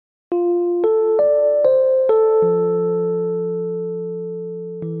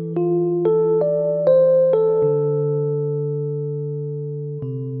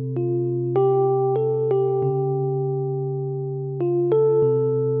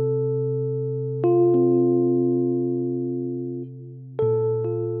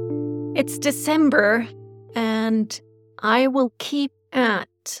It's December, and I will keep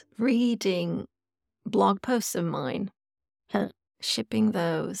at reading blog posts of mine, shipping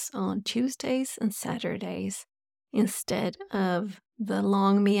those on Tuesdays and Saturdays instead of the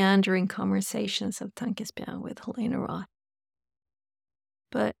long meandering conversations of Tankesbjörn with Helena Roth.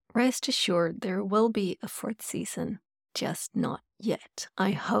 But rest assured, there will be a fourth season, just not yet.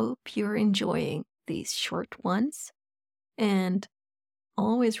 I hope you're enjoying these short ones, and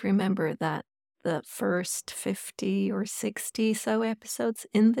always remember that the first 50 or 60 so episodes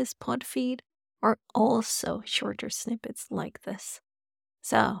in this pod feed are also shorter snippets like this.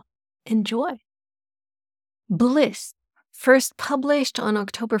 So, enjoy. Bliss, first published on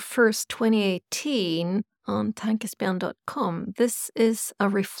October 1st, 2018 on tankesbjörn.com. This is a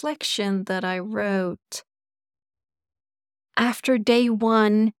reflection that I wrote after day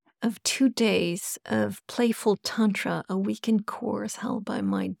one of 2 days of Playful Tantra, a weekend course held by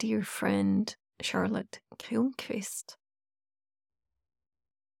my dear friend Charlotte Kronqvist.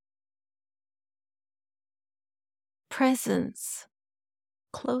 Presence,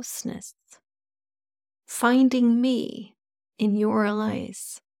 closeness, finding me in your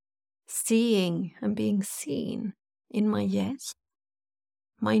eyes, seeing and being seen in my yes,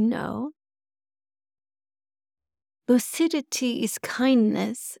 my no. Lucidity is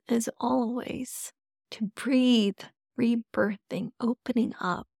kindness as always, to breathe, rebirthing, opening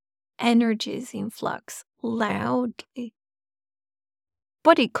up, energies in flux loudly.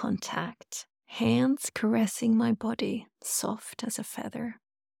 Body contact, hands caressing my body, soft as a feather.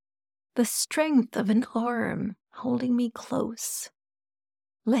 The strength of an arm holding me close,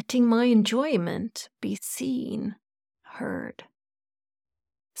 letting my enjoyment be seen, heard.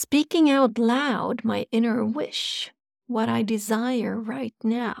 Speaking out loud my inner wish, what I desire right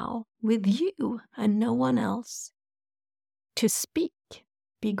now with you and no one else. To speak,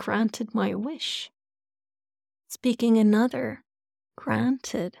 be granted my wish. Speaking another,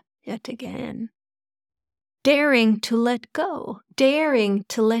 granted yet again. Daring to let go, daring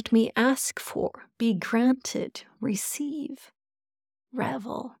to let me ask for, be granted, receive,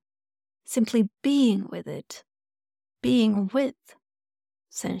 revel. Simply being with it, being with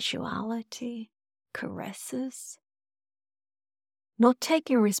sensuality, caresses. Not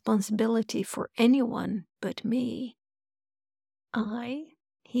taking responsibility for anyone but me. I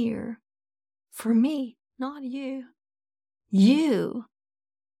here for me, not you. You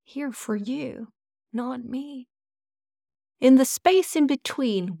here for you, not me. In the space in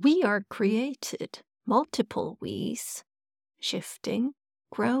between, we are created, multiple we's, shifting,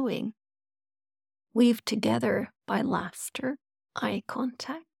 growing, weaved together by laughter, eye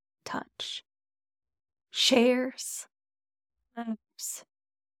contact, touch, shares, loves,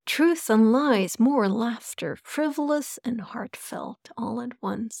 truth and lies, more laughter, frivolous and heartfelt all at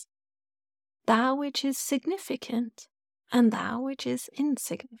once. That which is significant and that which is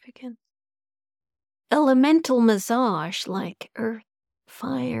insignificant. Elemental massage like earth,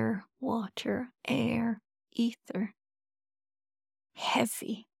 fire, water, air, ether.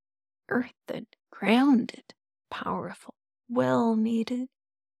 Heavy, earthed, grounded, powerful, well needed.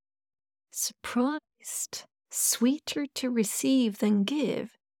 Surprised, sweeter to receive than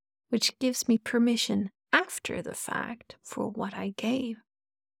give, which gives me permission after the fact for what I gave.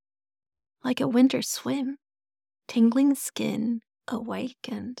 Like a winter swim, tingling skin,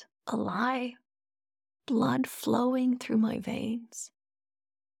 awakened, alive, blood flowing through my veins.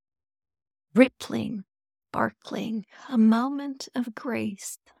 Rippling, sparkling, a moment of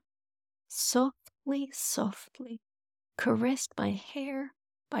grace, softly, softly, caressed by hair,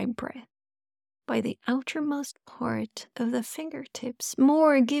 by breath, by the outermost part of the fingertips.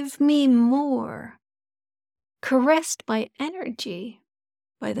 More, give me more. Caressed by energy,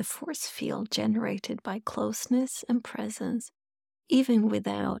 by the force field generated by closeness and presence, even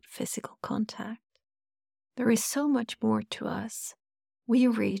without physical contact. There is so much more to us. We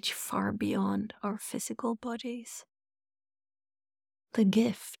reach far beyond our physical bodies. The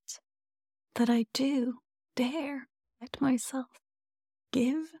gift that I do dare let myself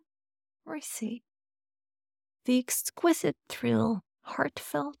give, receive. The exquisite thrill,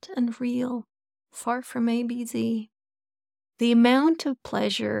 heartfelt and real, far from ABZ. The amount of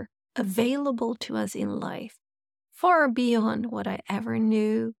pleasure available to us in life, far beyond what I ever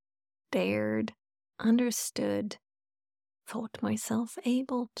knew, dared, understood, thought myself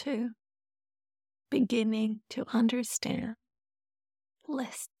able to. Beginning to understand.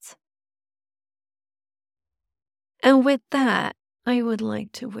 Lists. And with that, I would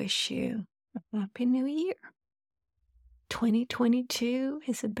like to wish you a Happy New Year. 2022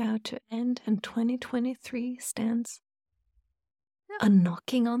 is about to end and 2023 stands a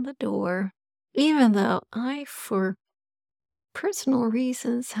knocking on the door, even though I, for personal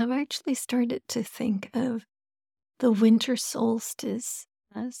reasons, have actually started to think of the winter solstice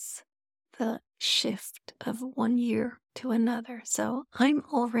as the shift of one year to another. So I'm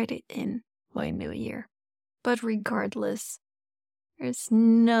already in my new year. But regardless, there's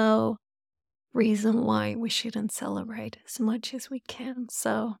no reason why we shouldn't celebrate as much as we can.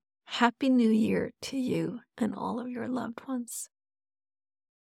 So happy new year to you and all of your loved ones.